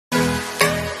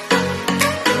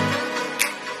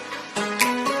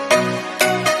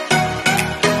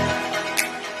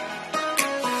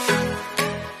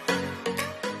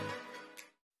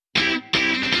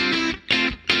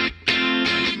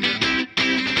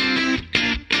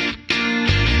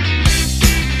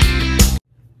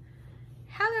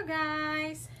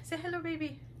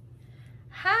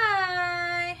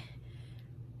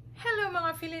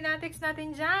fanatics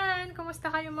natin dyan.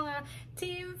 Kumusta kayong mga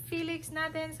Team Felix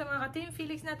natin? Sa mga Team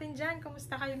Felix natin dyan,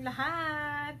 kumusta kayong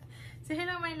lahat? Say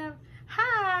hello, my love.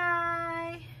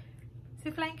 Hi! Si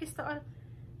Flying Kiss to all.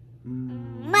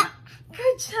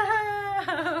 Good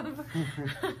job!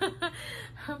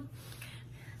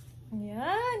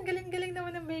 Yan, galing-galing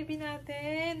naman ng baby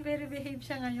natin. Very behave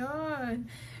siya ngayon.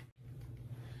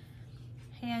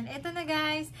 Ayan, eto na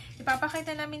guys.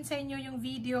 Ipapakita namin sa inyo yung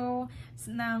video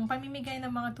ng pamimigay ng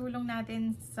mga tulong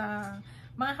natin sa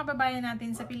mga kababayan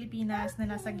natin sa Pilipinas na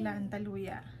nasa Glan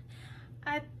Taluya.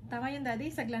 At, tama yun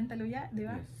daddy? Sa Glan Taluya, di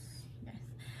ba? Yes.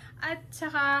 At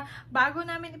saka, bago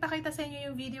namin ipakita sa inyo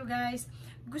yung video guys,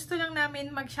 gusto lang namin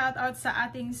mag-shoutout sa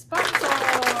ating sponsor.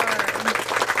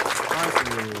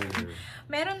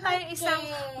 Meron tayong isang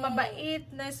mabait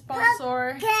na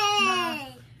sponsor na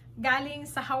galing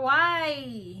sa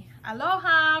Hawaii.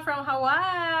 Aloha from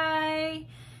Hawaii.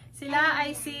 Sila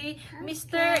ay si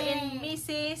Mr. and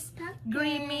Mrs.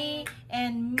 Grimy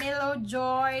and Melo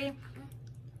Joy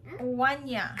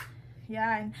Wanya.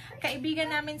 Yan. Kaibigan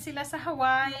namin sila sa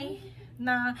Hawaii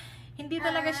na hindi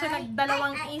talaga siya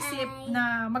nagdalawang isip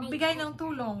na magbigay ng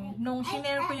tulong nung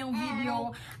shinare ko yung video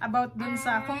about dun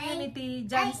sa community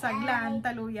dyan sa Glan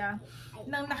Taluya.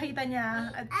 Nang nakita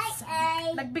niya at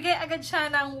nagbigay agad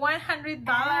siya ng $100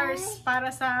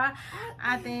 para sa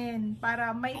atin,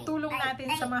 para may tulong natin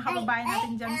sa mga kababayan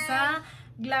natin dyan sa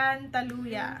Glan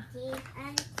Taluya.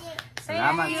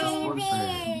 Salamat sa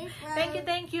sponsor.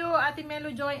 Thank you Ate Melo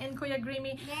Joy and Kuya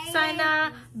Grimy. Sana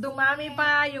dumami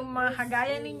pa yung mga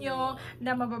kagaya ninyo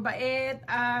na mababait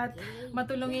at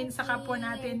matulungin sa kapwa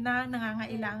natin na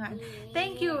nangangailangan.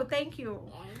 Thank you.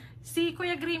 Si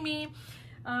Kuya Grimy,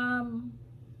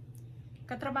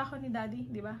 katrabaho ni Daddy,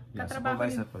 di ba? Katrabaho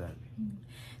ni Daddy.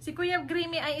 Si Kuya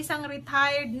Grimy ay isang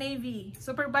retired Navy,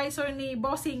 supervisor ni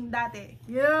Bossing dati.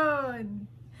 Yun.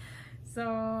 So,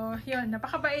 yun,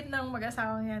 napakabait ng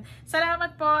mag-asawang yan.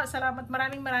 Salamat po,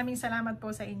 maraming salamat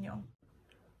po sa inyo.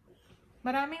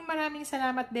 Maraming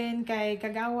salamat din kay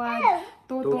Kagawad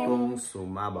Tutong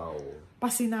Sumabaw.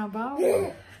 Pasinabaw.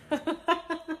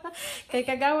 Kay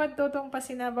Kagawad Tutong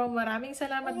Pasinabaw, maraming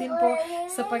salamat din po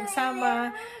sa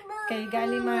pagsama kay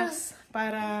Galimax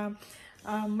para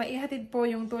maihatid po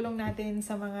yung tulong natin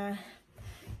sa mga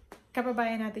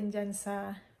kababayan natin dyan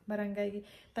sa Barangay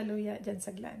Taluya, dyan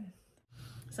sa Glan.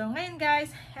 So ngayon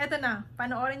guys, eto na,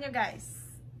 panoorin nyo guys.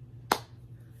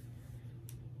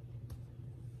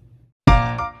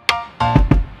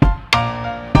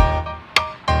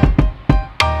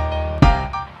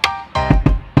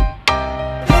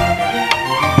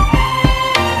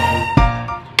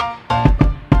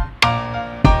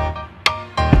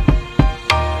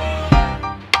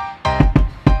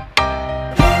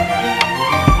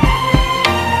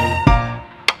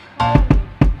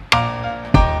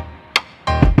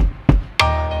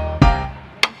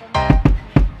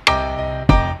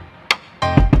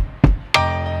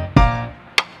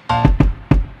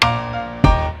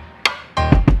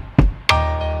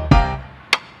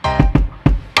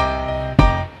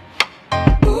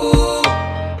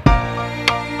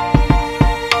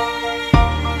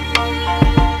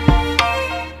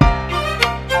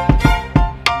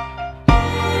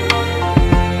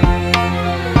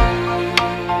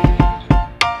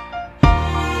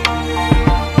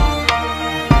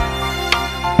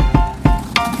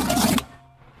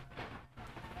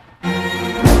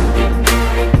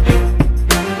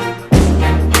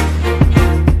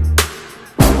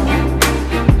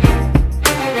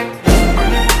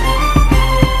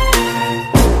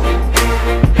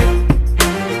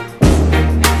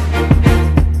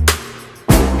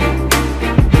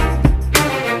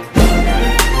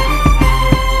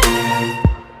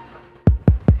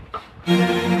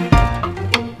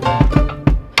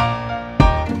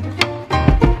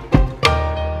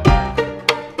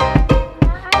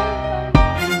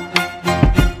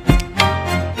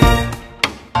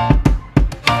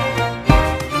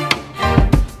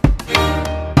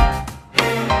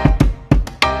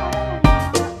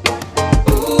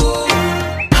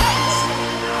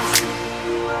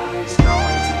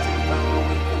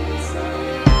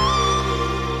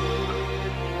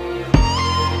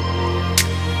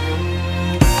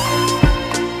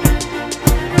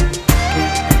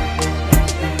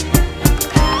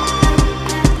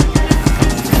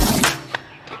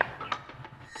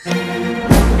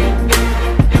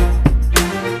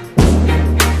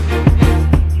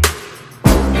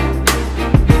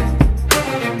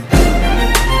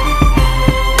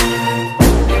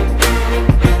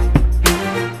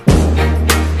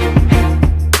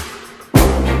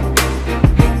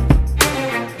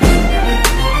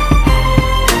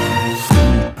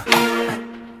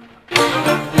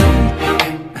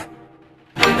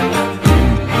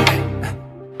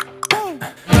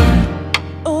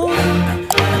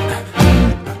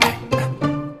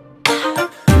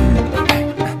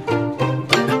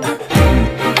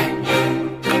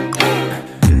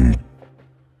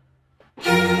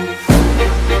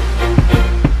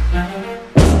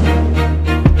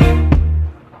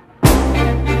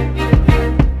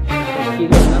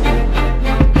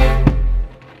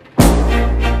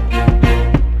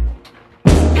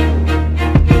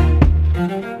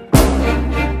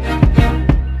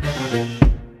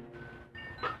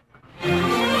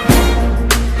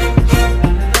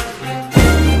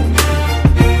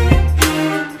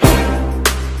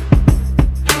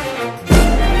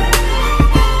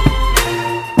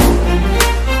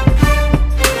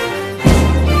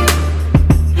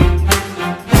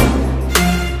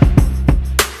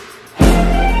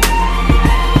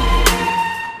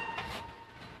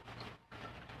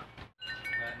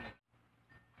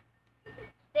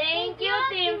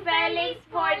 Team Felix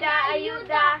for the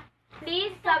ayuda.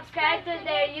 Please subscribe to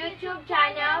their YouTube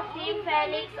channel, Team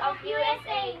Felix of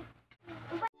USA.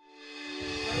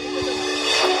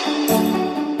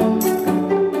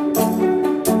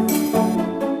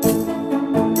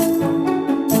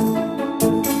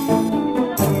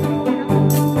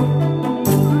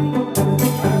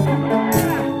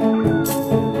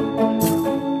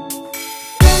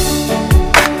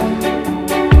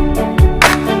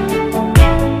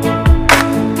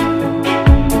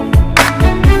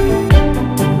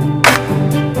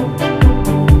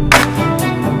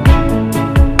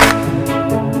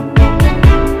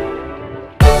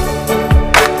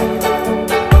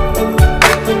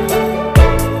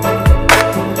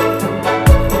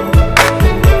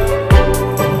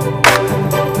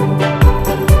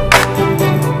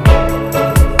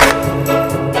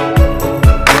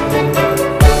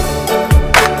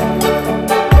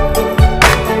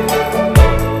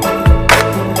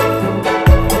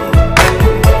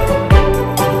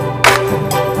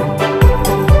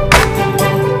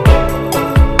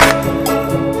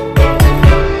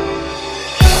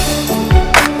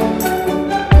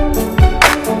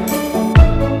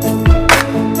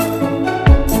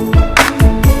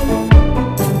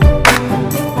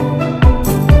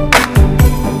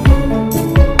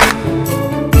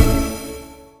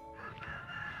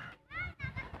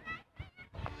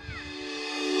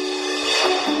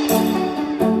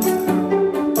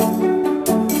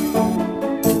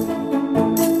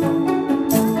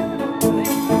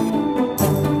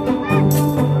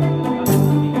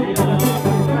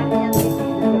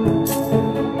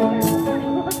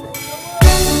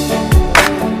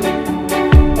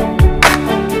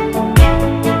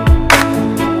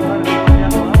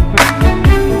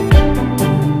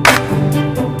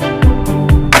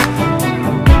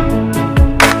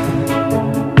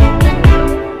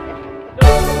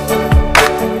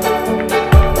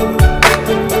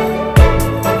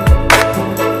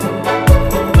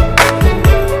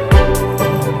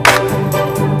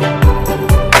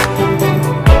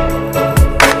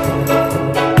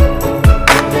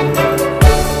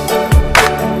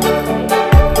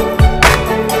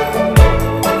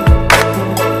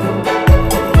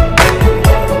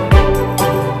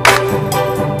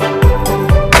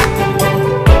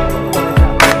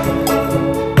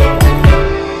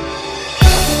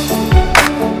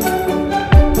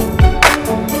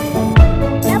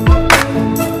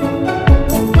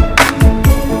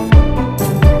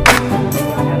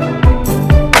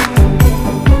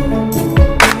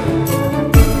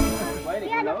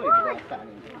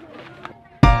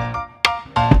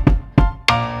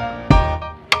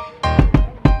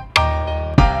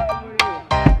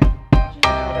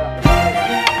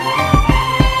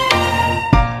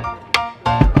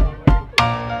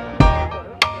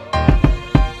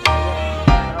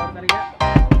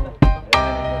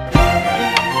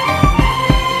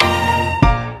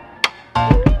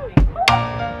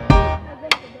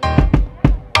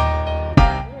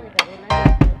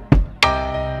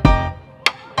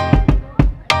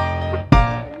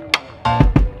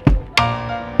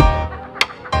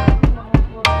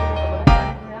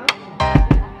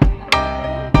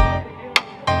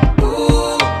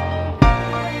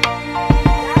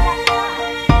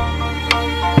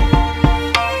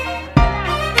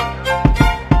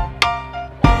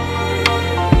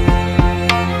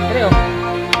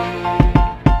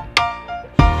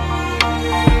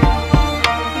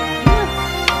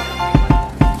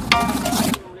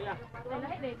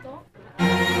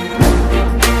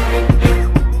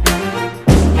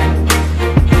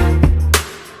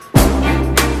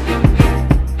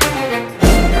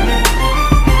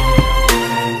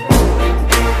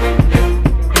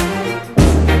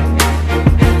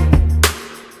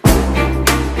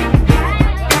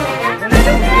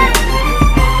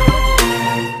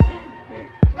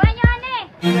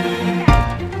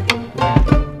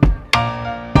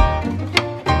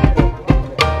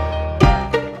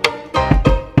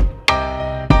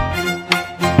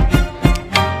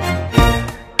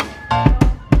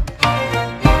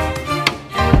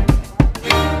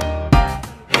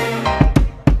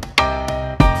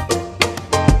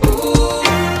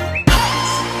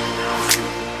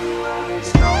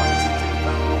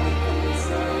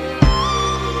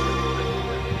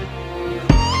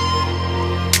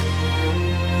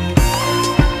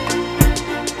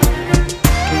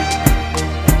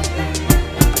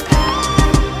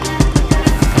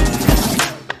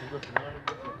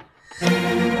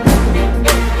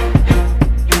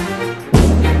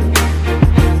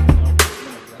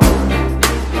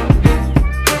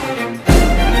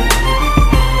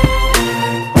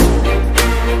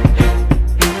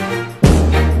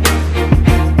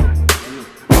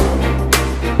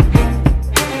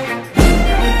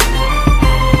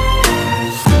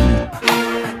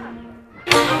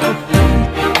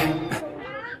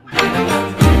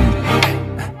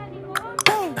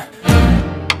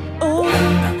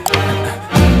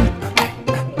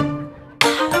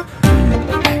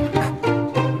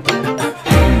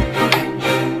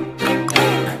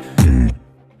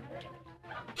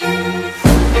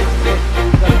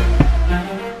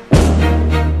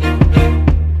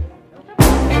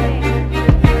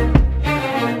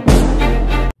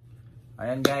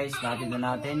 Ayan guys, natin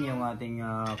na natin yung ating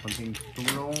konting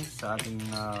tulong sa ating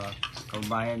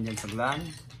kababayan dyan sa Glan.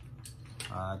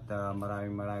 At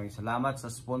maraming salamat sa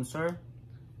sponsor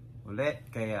ulit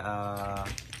kay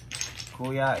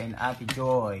Kuya and Ate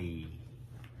Joy.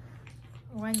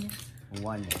 Wanya.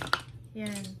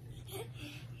 Yan.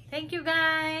 Thank you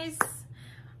guys.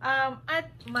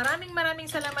 At maraming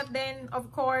salamat din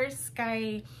of course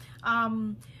kay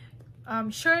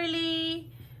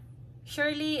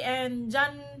Shirley and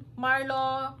John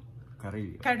Marlo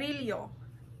Carillo.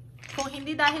 Kung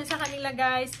hindi dahil sa kanila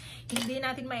guys, hindi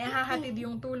natin maihahatid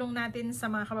yung tulong natin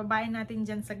sa mga kababayan natin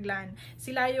dyan sa Glan.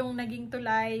 Sila yung naging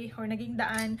tulay or naging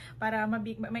daan para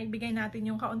maibigay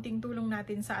natin yung kaunting tulong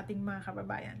natin sa ating mga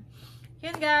kababayan.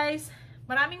 Yan guys,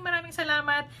 maraming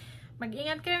salamat.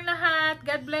 Mag-ingat kayong lahat.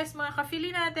 God bless mga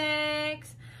ka-Philly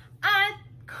Natex. At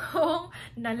kung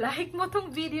na-like mo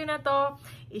tong video na to,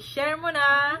 i-share mo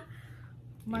na.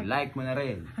 I-like mo na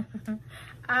rin.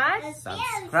 At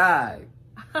subscribe.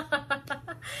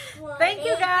 Thank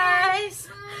you guys.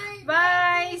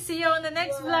 Bye. See you on the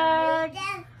next vlog.